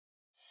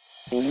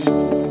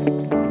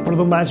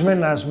Product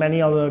management, as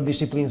many other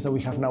disciplines that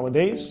we have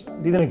nowadays,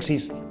 didn't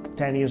exist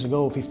 10 years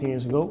ago, 15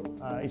 years ago.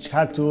 It's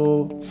hard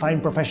to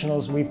find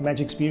professionals with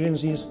much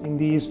experiences in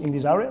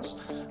these areas,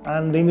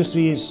 and the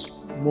industry is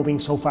moving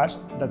so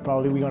fast that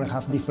probably we're going to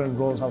have different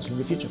roles also in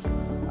the future.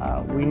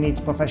 We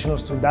need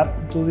professionals to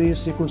adapt to this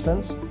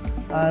circumstance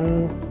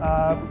and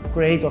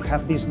create or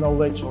have this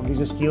knowledge or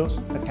these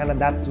skills that can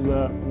adapt to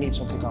the needs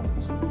of the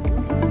companies.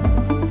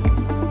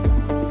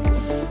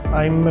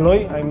 I'm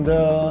Eloi, I'm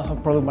the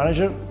product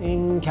manager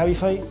in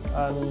Cabify,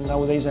 and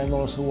nowadays I'm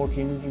also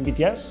working in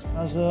BTS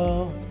as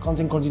a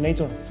content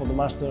coordinator for the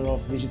Master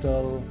of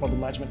Digital Product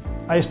Management.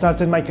 I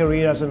started my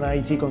career as an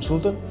IT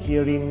consultant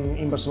here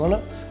in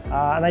Barcelona,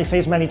 and I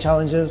faced many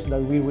challenges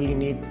that we really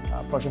need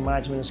project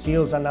management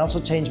skills and also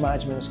change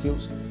management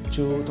skills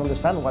to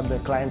understand what the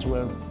clients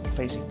were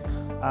facing.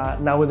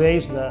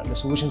 Nowadays, the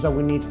solutions that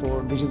we need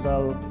for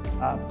digital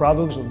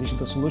products or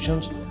digital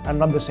solutions are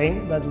not the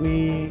same that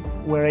we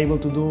were able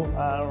to do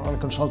on a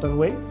consultant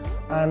way.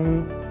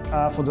 And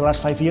for the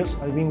last 5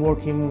 years, I've been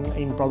working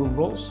in product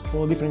roles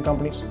for different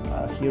companies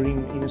here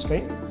in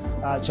Spain,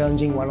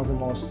 challenging one of the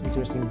most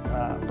interesting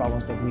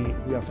problems that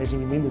we are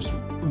facing in the industry.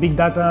 Big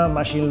data,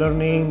 machine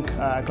learning,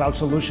 cloud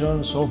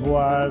solutions,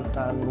 software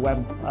and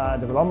web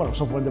development, or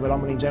software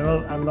development in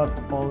general, are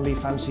not only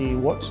fancy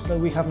words that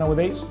we have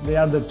nowadays. They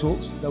are the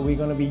tools that we're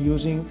going to be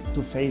using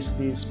to face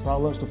these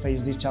problems, to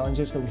face these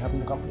challenges that we have in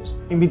the companies.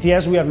 In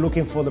BTS, we are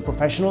looking for the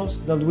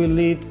professionals that will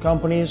lead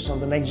companies on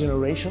the next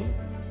generation,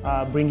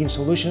 bringing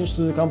solutions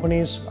to the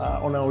companies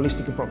on a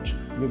holistic approach.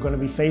 We're going to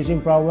be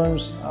facing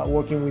problems,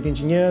 working with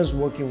engineers,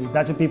 working with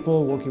data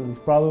people, working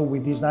with product,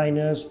 with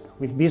designers,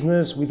 with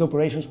business, with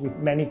operations, with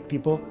many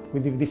people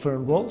with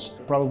different roles.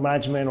 Product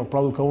management or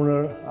product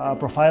owner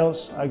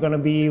profiles are going to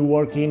be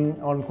working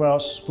on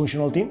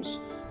cross-functional teams.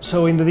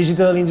 So in the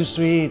digital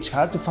industry, it's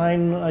hard to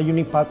find a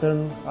unique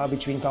pattern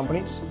between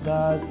companies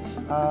that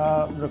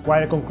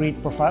require a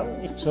concrete profile.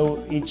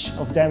 So each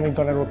of them is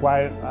going to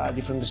require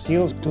different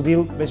skills to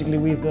deal basically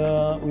with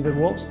the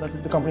roles that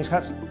the companies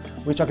has.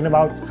 We're talking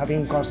about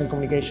having constant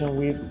communication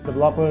with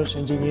developers,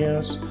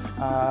 engineers,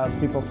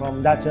 people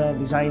from data,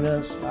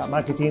 designers,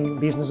 marketing,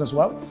 business as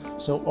well.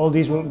 So all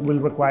these will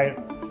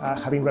require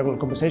having regular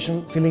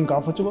conversation, feeling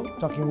comfortable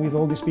talking with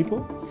all these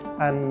people,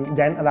 and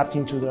then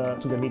adapting to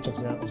the needs of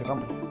the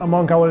company.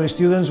 Among our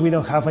students, we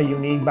don't have a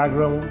unique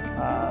background.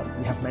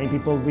 We have many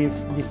people with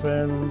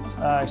different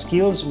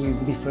skills,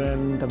 with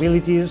different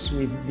abilities,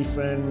 with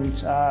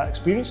different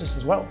experiences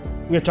as well.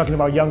 We are talking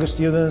about younger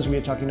students, we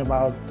are talking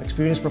about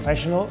experienced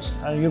professionals,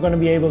 and you're going to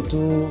be able to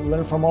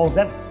learn from all of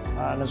them.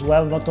 And as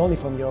well, not only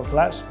from your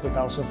class, but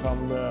also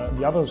from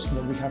the others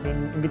that we have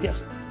in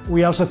BTS.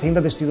 We also think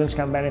that the students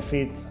can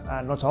benefit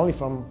not only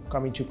from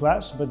coming to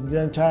class, but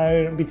the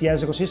entire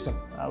BTS ecosystem.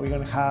 We're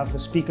going to have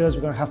speakers,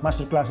 we're going to have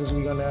master classes,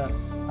 we're going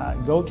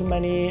to go to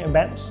many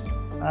events,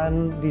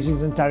 and this is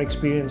the entire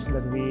experience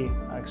that we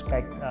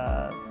expect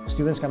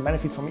students can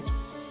benefit from it.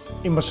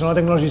 In Barcelona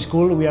Technology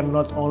School, we are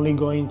not only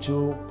going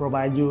to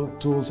provide you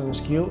tools and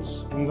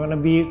skills, we're going to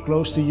be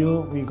close to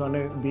you, we're going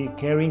to be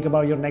caring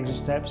about your next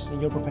steps in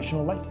your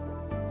professional life.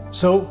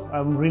 So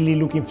I'm really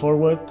looking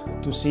forward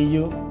to see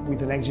you with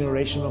the next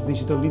generation of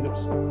digital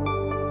leaders.